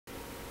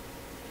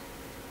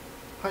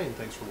Hi and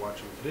thanks for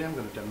watching. Today I'm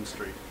going to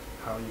demonstrate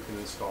how you can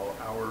install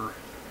our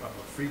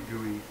free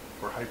GUI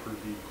for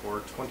Hyper-V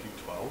Core 2012,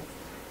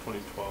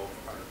 2012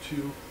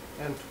 R2,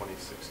 and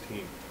 2016.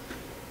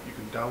 You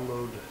can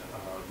download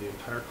the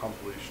entire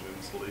compilation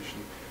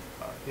installation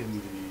in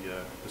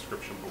the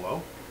description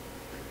below.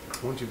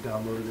 Once you've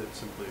downloaded it,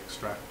 simply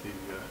extract the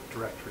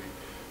directory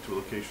to a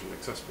location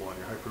accessible on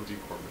your Hyper-V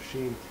Core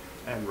machine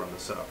and run the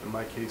setup. In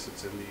my case,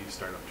 it's in the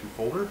startup2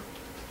 folder.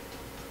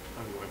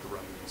 I'm going to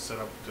run the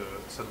setup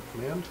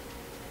command.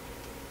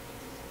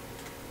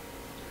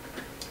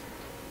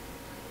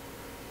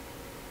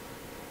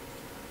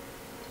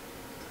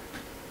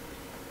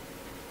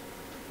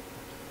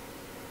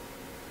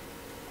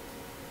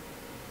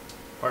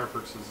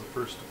 Firefox is the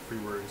first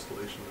freeware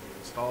installation that we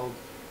installed.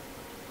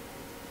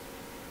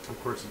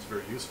 Of course, it's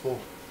very useful.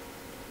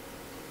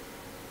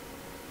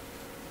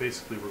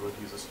 Basically, we're going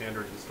to use a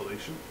standard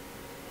installation.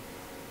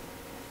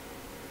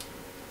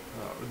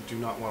 Do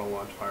not want to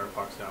launch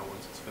Firefox now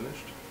once it's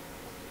finished.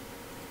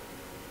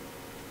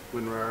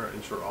 WinRAR,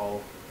 ensure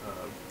all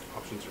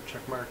options are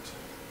checkmarked.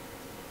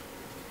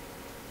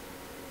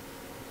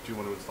 Do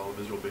want to install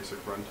Visual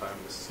Basic Runtime.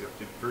 This is the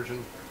updated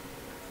version.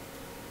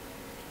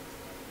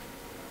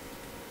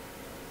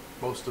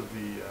 Most of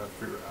the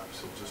Freeware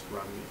apps will just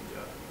run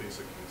the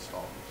basic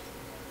install.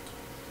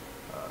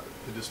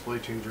 The display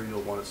changer,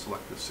 you'll want to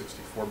select the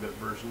 64-bit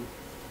version.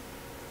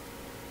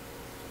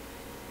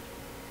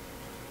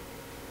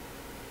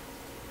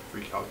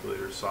 Free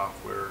calculator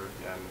software,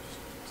 again,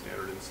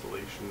 standard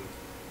installation.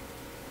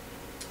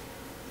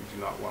 You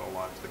do not want to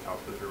launch the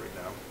calculator right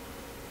now.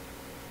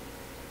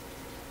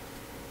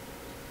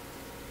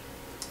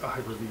 A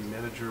Hyper-V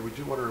manager, we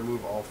do want to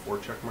remove all 4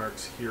 check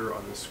marks here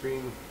on the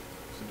screen,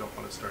 because you don't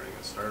want it starting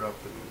a startup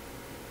and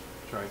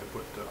trying to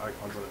put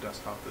icons on a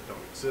desktop that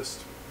don't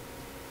exist.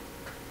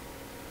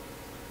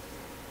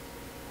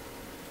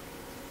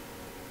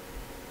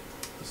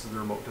 This is the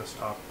remote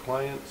desktop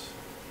client.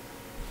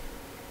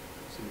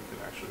 So you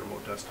can actually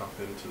remote desktop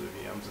into the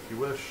VMs if you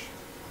wish.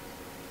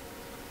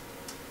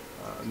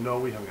 No,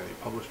 we haven't got any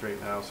published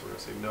right now, so we're going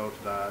to say no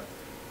to that.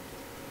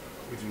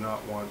 We do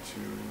not want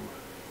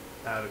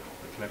to add a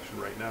connection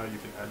right now. You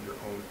can add your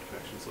own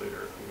connections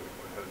later. I'm going to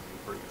go ahead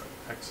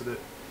and exit it.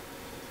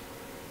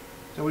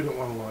 And we don't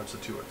want to launch the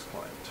 2x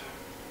client.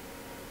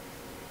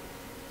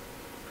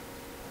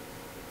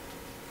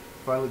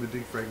 Finally, the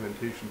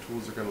defragmentation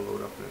tools are going to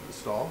load up and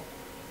install.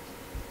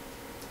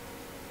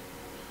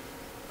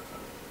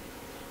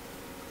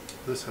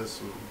 This has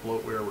some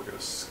bloatware. We're going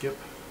to skip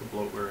the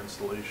bloatware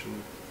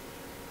installation.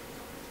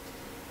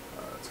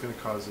 It's going to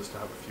cause us to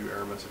have a few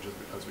error messages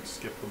because we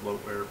skipped the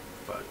bloatware,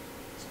 but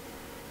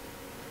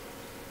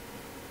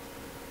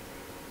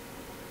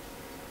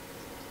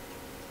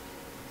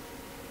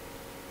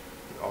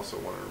we also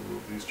want to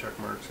remove these check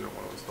marks. You don't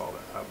want to install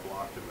the ad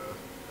block and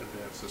the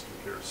advanced system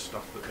care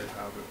stuff that they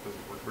have. It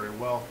doesn't work very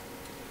well.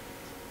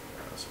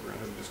 So we're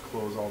going to just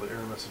close all the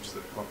error messages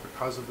that come up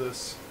because of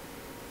this.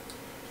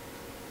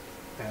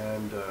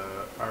 And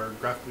our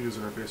graphical user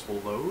interface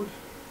will load.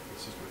 The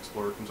System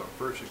Explorer comes up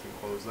first. You can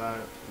close that.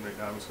 And right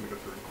now I'm just going to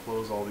go through and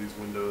close all these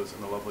windows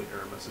and the lovely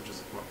error messages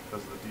that come up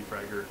because of the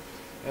defragger,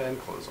 and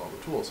close all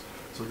the tools.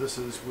 So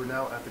we're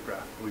now at the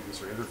graphical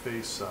user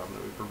interface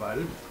that we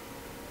provided.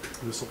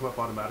 This will come up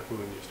automatically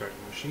when you start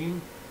your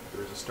machine.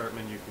 There's a start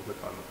menu. You can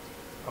click on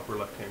the upper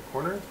left-hand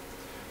corner.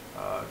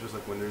 Just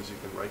like Windows, you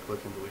can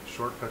right-click and delete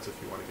shortcuts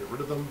if you want to get rid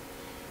of them.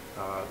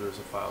 There's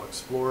a File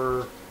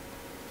Explorer.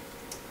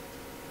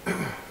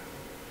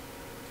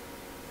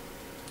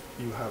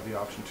 You have the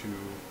option to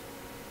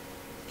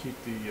keep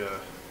the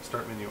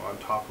start menu on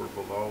top or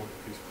below.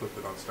 If you click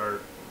it on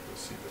start, you'll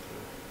see that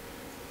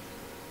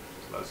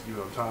it allows you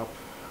on top.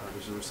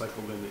 There's a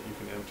recycle bin that you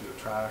can empty the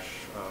trash.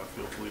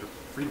 Feel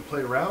free to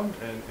play around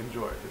and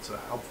enjoy. It's a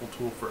helpful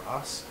tool for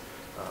us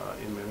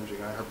in managing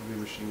iHyper-V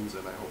machines,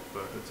 and I hope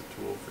it's a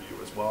tool for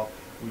you as well.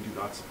 We do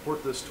not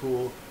support this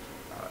tool.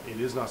 It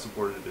is not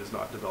supported, it is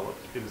not developed.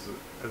 It is,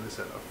 as I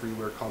said, a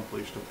freeware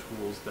compilation of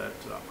tools that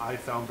I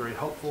found very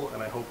helpful,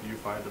 and I hope you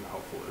find them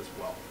helpful as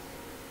well.